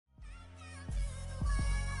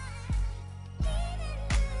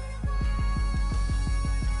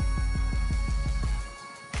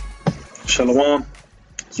Shalom.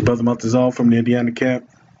 It's Brother Montezal from the Indiana camp.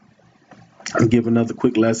 I'm giving another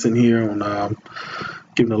quick lesson here on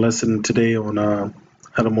giving a lesson today on how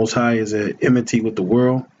the Most High is at enmity with the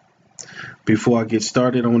world. Before I get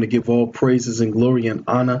started, I want to give all praises and glory and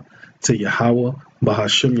honor to Yahweh,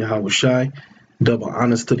 Bahashim Yahweh Shai, double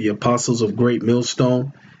honors to the apostles of Great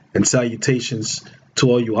Millstone, and salutations to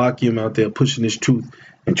all you Akim out there pushing this truth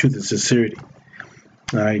and sincerity.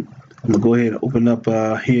 All right, I'm going to go ahead and open up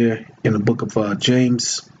here in the book of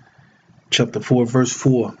James, chapter 4, verse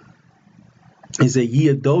 4. It says, ye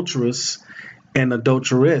adulterous and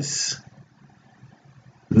adulteress,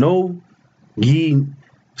 know ye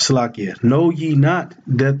not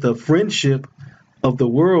that the friendship of the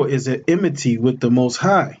world is at enmity with the Most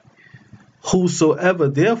High? Whosoever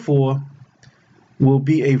therefore will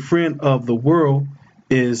be a friend of the world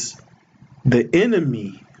is the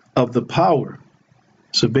enemy of the power.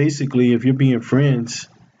 So basically, if you're being friends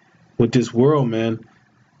with this world, man,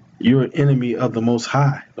 you're an enemy of the Most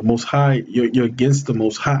High. The Most High, you're against the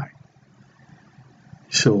Most High.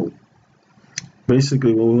 So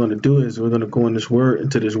basically, what we're going to do is we're going to go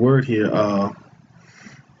into this word here. We're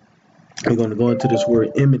going to go into this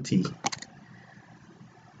word enmity.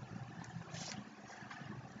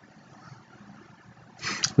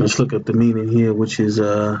 Let's look at the meaning here, which is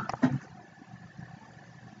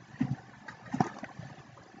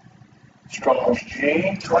Strong's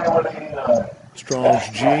G 2189. Strong's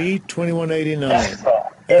G 2189.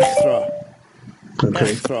 Extra.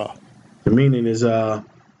 okay. Extra. The meaning is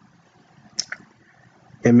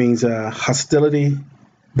it means hostility,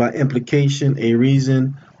 by implication, a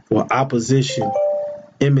reason, or opposition,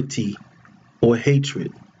 enmity, or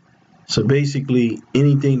hatred. So basically,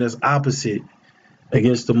 anything that's opposite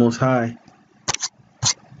against the Most High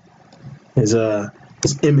is an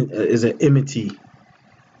enmity.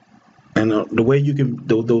 And the way you can,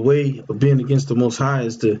 the way of being against the Most High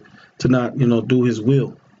is to not, do His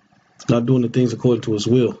will, not doing the things according to His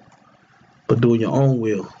will, but doing your own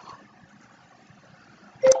will.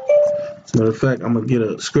 As a matter of fact, I'm gonna get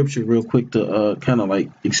a scripture real quick to kind of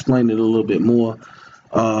like explain it a little bit more.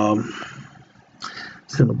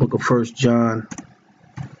 It's in the book of 1 John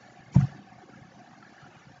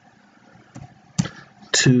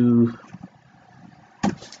 2.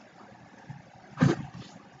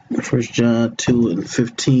 1 John 2 and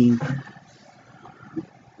 15.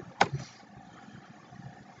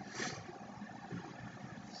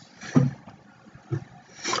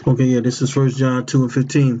 Okay, yeah, this is 1 John 2 and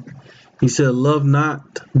 15. He said, love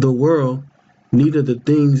not the world, neither the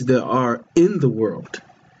things that are in the world.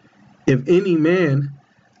 If any man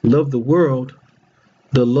love the world,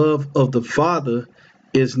 the love of the Father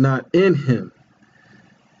is not in him.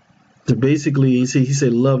 So basically, he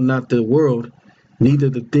said, love not the world, neither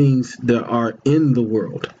the things that are in the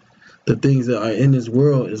world. The things that are in this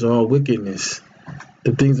world is all wickedness.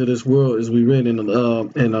 The things of this world, as we read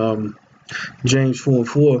in James 4 and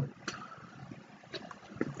 4,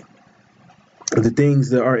 the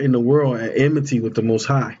things that are in the world are enmity with the Most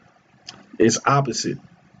High. It's opposite.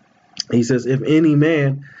 He says, if any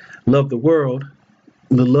man love the world,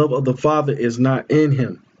 the love of the Father is not in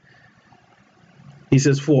him. He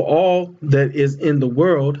says, for all that is in the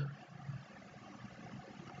world,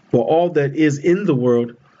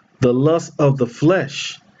 the lust of the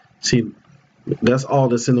flesh. See, that's all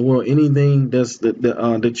that's in the world. Anything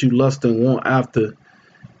that you lust and want after,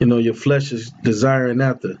 your flesh is desiring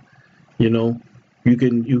after. You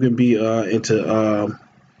can be into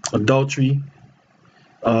adultery,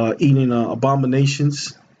 eating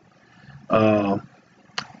abominations,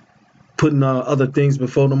 putting other things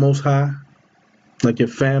before the Most High, like your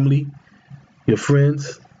family, your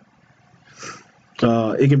friends.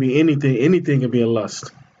 It can be anything. Anything can be a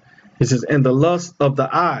lust. It says, and the lust of the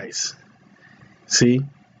eyes, see,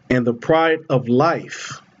 and the pride of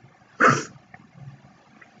life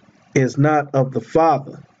is not of the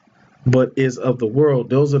Father, but is of the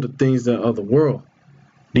world. Those are the things that are of the world.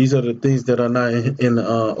 These are the things that are not in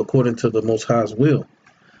according to the Most High's will.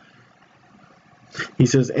 He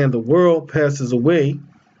says, and the world passes away,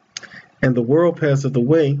 and the world passeth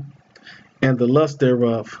away, and the lust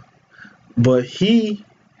thereof. But he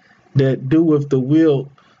that doeth the will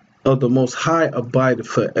of the Most High abideth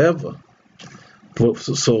forever.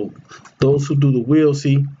 So those who do the will,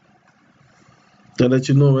 see, that let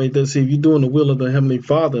you know right there. See, if you're doing the will of the Heavenly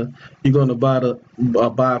Father, you're going to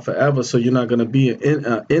abide forever. So you're not going to be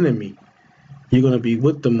an enemy. You're going to be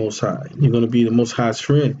with the Most High. You're going to be the Most High's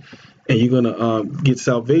friend, and you're going to get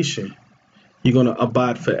salvation. You're going to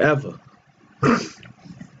abide forever.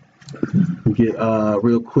 Get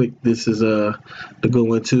real quick. This is to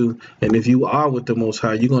go into, and if you are with the Most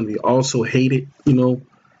High, you're going to be also hated.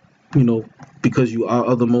 Because you are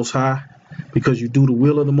of the Most High, because you do the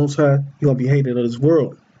will of the Most High, you're going to be hated of this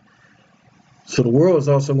world. So the world is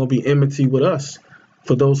also going to be enmity with us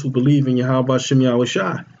for those who believe in Yahweh Shem Yahweh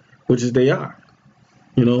Shai, which is they are.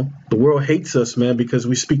 The world hates us, man, because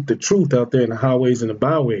we speak the truth out there in the highways and the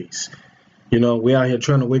byways. We out here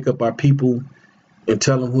trying to wake up our people and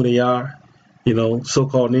tell them who they are.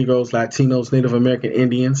 So-called Negroes, Latinos, Native American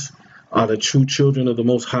Indians are the true children of the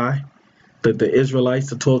Most High. The Israelites,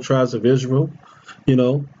 the 12 tribes of Israel.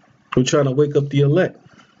 We're trying to wake up the elect.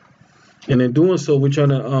 And in doing so, we're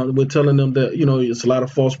telling them that, it's a lot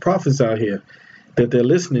of false prophets out here that they're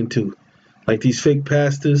listening to, like these fake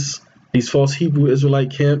pastors, these false Hebrew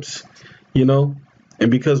Israelite camps, and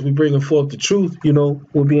because we bringing forth the truth,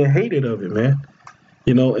 we're being hated of it, man.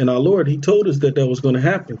 And our Lord, he told us that was going to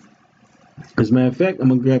happen. As a matter of fact, I'm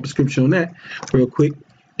going to grab a scripture on that real quick.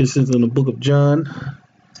 This is in the book of John,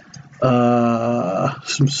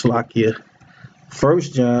 some slack here. 1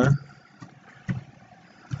 John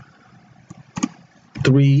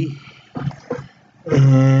 3,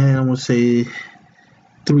 and I'm going to say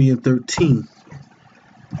 3 and 13.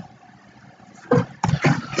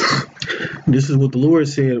 This is what the Lord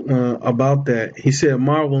said about that. He said,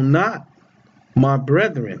 "Marvel not, my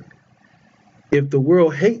brethren, if the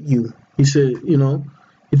world hate you." He said, he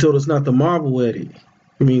told us not to marvel at it.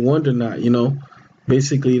 Wonder not,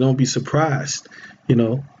 Basically, don't be surprised,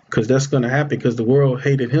 because that's going to happen because the world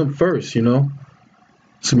hated him first, As a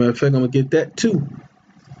matter of fact, I'm going to get that too.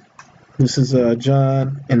 This is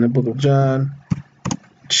John, in the book of John,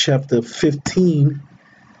 chapter 15.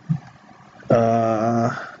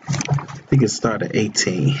 I think it started at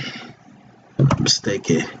 18. If I'm not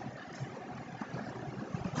mistaken.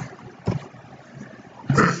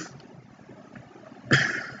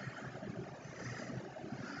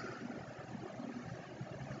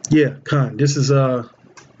 Yeah, Khan. This is the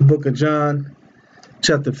book of John,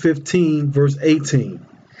 chapter 15, verse 18.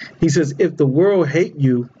 He says, "If the world hate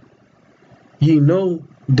you, ye know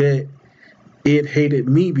that it hated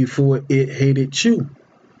me before it hated you."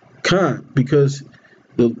 Khan, because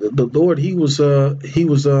the Lord, he was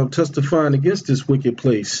testifying against this wicked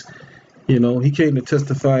place. He came to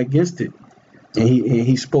testify against it, and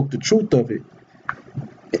he spoke the truth of it.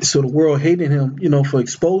 So the world hated him, for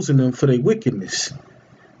exposing them for their wickedness.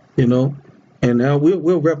 And now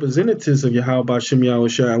we're representatives of Yahweh Shem Yahweh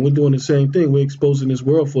Shai, and we're doing the same thing. We're exposing this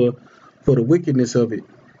world for the wickedness of it.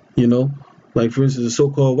 Like for instance, the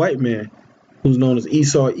so-called white man, who's known as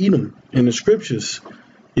Esau Edom in the scriptures.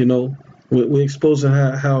 We're exposing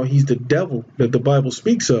how he's the devil that the Bible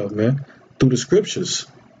speaks of, man, through the scriptures.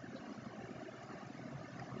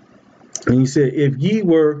 And he said, "If ye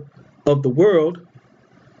were of the world,"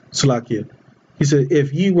 Salakia, he said,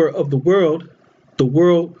 "if ye were of the world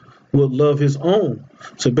would love his own."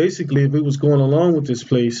 So basically, if we was going along with this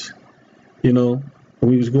place, we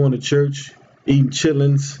was going to church, eating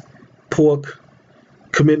chitlins, pork,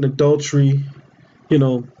 committing adultery,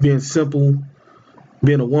 being simple,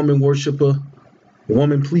 being a woman worshiper, a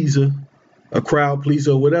woman pleaser, a crowd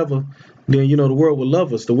pleaser, or whatever, then, the world would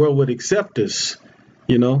love us. The world would accept us,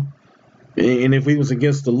 And if we was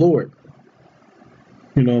against the Lord,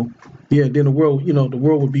 then the world, the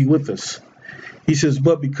world would be with us. He says,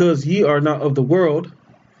 "But because ye are not of the world,"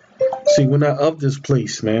 see, we're not of this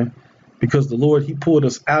place, man, because the Lord, he pulled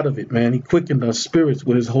us out of it, man. He quickened our spirits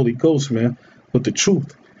with his Holy Ghost, man, with the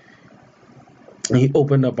truth. And he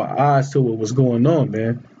opened up our eyes to what was going on,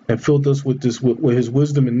 man, and filled us with his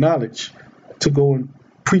wisdom and knowledge to go and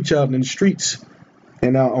preach out in the streets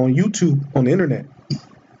and out on YouTube, on the internet.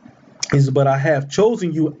 He says, "But I have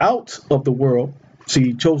chosen you out of the world." See,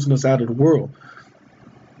 he chosen us out of the world,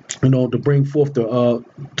 to bring forth to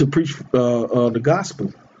preach the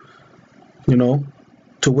gospel,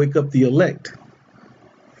 to wake up the elect.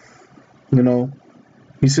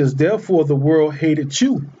 He says, "Therefore the world hated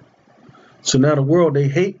you." So now the world, they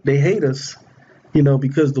hate us,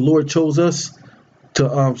 because the Lord chose us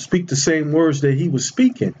to speak the same words that he was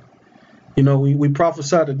speaking. We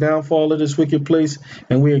prophesy the downfall of this wicked place,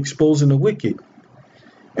 and we're exposing the wicked,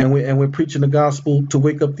 and we're preaching the gospel to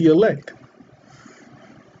wake up the elect.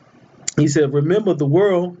 He said, remember the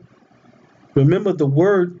word,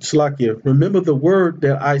 Slakia, remember the word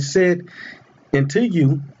that I said unto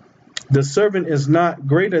you, the servant is not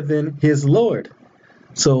greater than his Lord.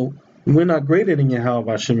 So we're not greater than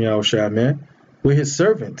Yahweh Shem Yahweh Shai, man. We're his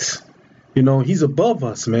servants. He's above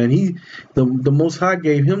us, man. The Most High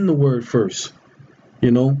gave him the word first,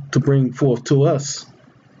 to bring forth to us.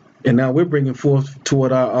 And now we're bringing forth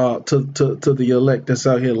toward our to the elect that's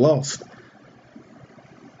out here lost.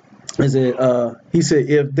 He said,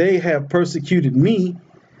 if they have persecuted me,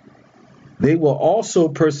 they will also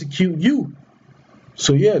persecute you.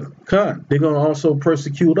 So yeah, they're gonna also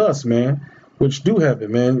persecute us, man. Which do have it,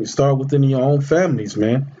 man. Start within your own families,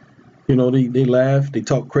 man. You know, they laugh, they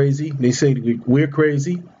talk crazy, they say we're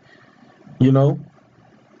crazy. You know,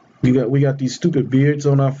 we got these stupid beards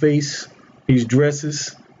on our face, these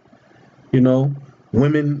dresses. You know,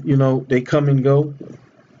 women, you know, they come and go.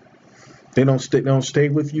 They don't stay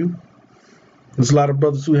with you. There's a lot of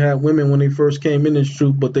brothers who had women when they first came in this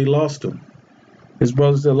truth, but they lost them. There's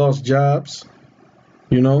brothers that lost jobs,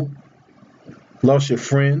 you know, lost your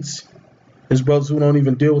friends. There's brothers who don't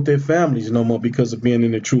even deal with their families no more because of being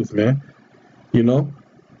in the truth, man. You know?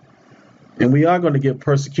 And we are going to get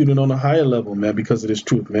persecuted on a higher level, man, because of this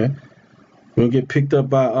truth, man. We'll get picked up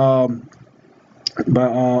by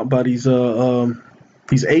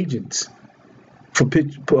these agents for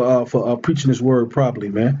preaching this word properly,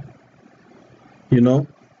 man. You know,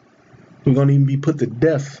 we're gonna even be put to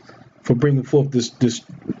death for bringing forth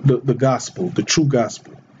the gospel, the true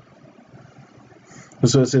gospel. And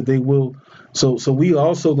so I said they will. So we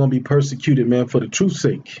also gonna be persecuted, man, for the truth's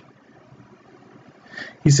sake.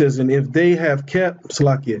 He says, and if they have kept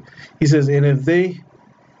Salakia, he says, and if they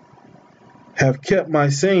have kept my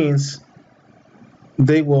sayings,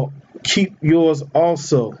 they will keep yours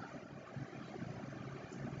also.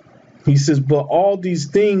 He says, but all these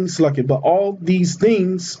things will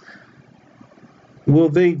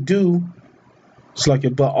they do,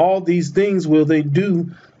 but all these things will they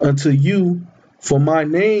do unto you for my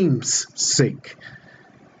name's sake.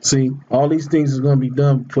 See, all these things is going to be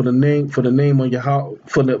done for the name of Yahweh,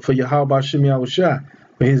 for Yahweh B'Shem Yahushua,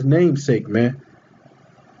 for his name's sake, man.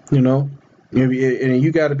 You know, and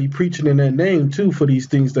you got to be preaching in that name too for these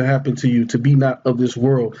things to happen to you, to be not of this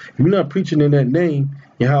world. If you're not preaching in that name,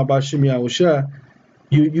 Yahweh B'Shem Yahushua,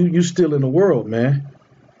 you still in the world, man.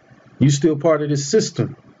 You still part of this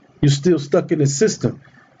system. You're still stuck in the system.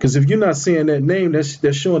 Because if you're not saying that name, that's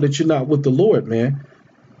showing that you're not with the Lord, man.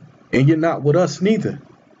 And you're not with us neither.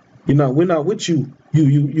 We're not with you.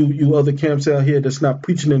 You other camps out here that's not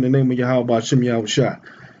preaching in the name of Yahweh B'Shem Yahushua.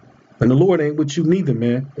 And the Lord ain't with you neither,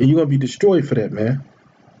 man. And you're going to be destroyed for that, man.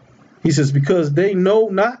 He says, because they know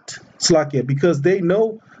not, Slakia, because they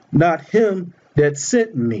know not him that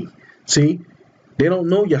sent me. See, they don't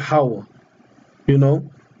know Yahweh. You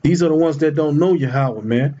know, these are the ones that don't know Yahweh,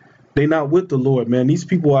 man. They not with the Lord, man. These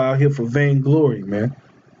people are out here for vainglory, man.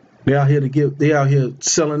 They out here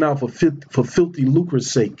selling out for filthy lucre's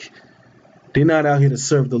sake. They're not out here to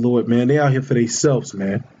serve the Lord, man. They out here for themselves,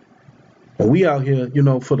 man. And we out here, you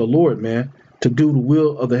know, for the Lord, man, to do the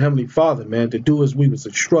will of the Heavenly Father, man, to do as we was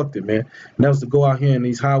instructed, man. And that was to go out here in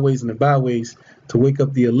these highways and the byways to wake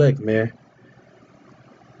up the elect, man.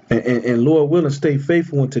 And Lord willing, stay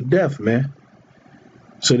faithful unto death, man.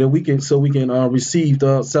 So that we can receive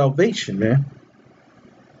the salvation, man.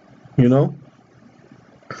 You know?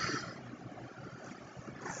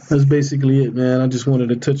 That's basically it, man. I just wanted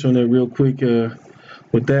to touch on that real quick.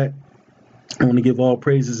 With that, I want to give all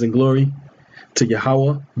praises and glory to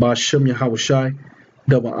Yahweh, B'Shem Yahushai,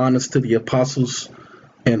 double honors to the apostles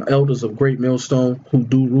and elders of Great Millstone who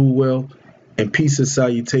do rule well, and peace and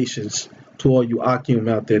salutations to all you Akim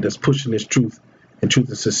out there that's pushing this truth and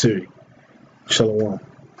sincerity. Shalom.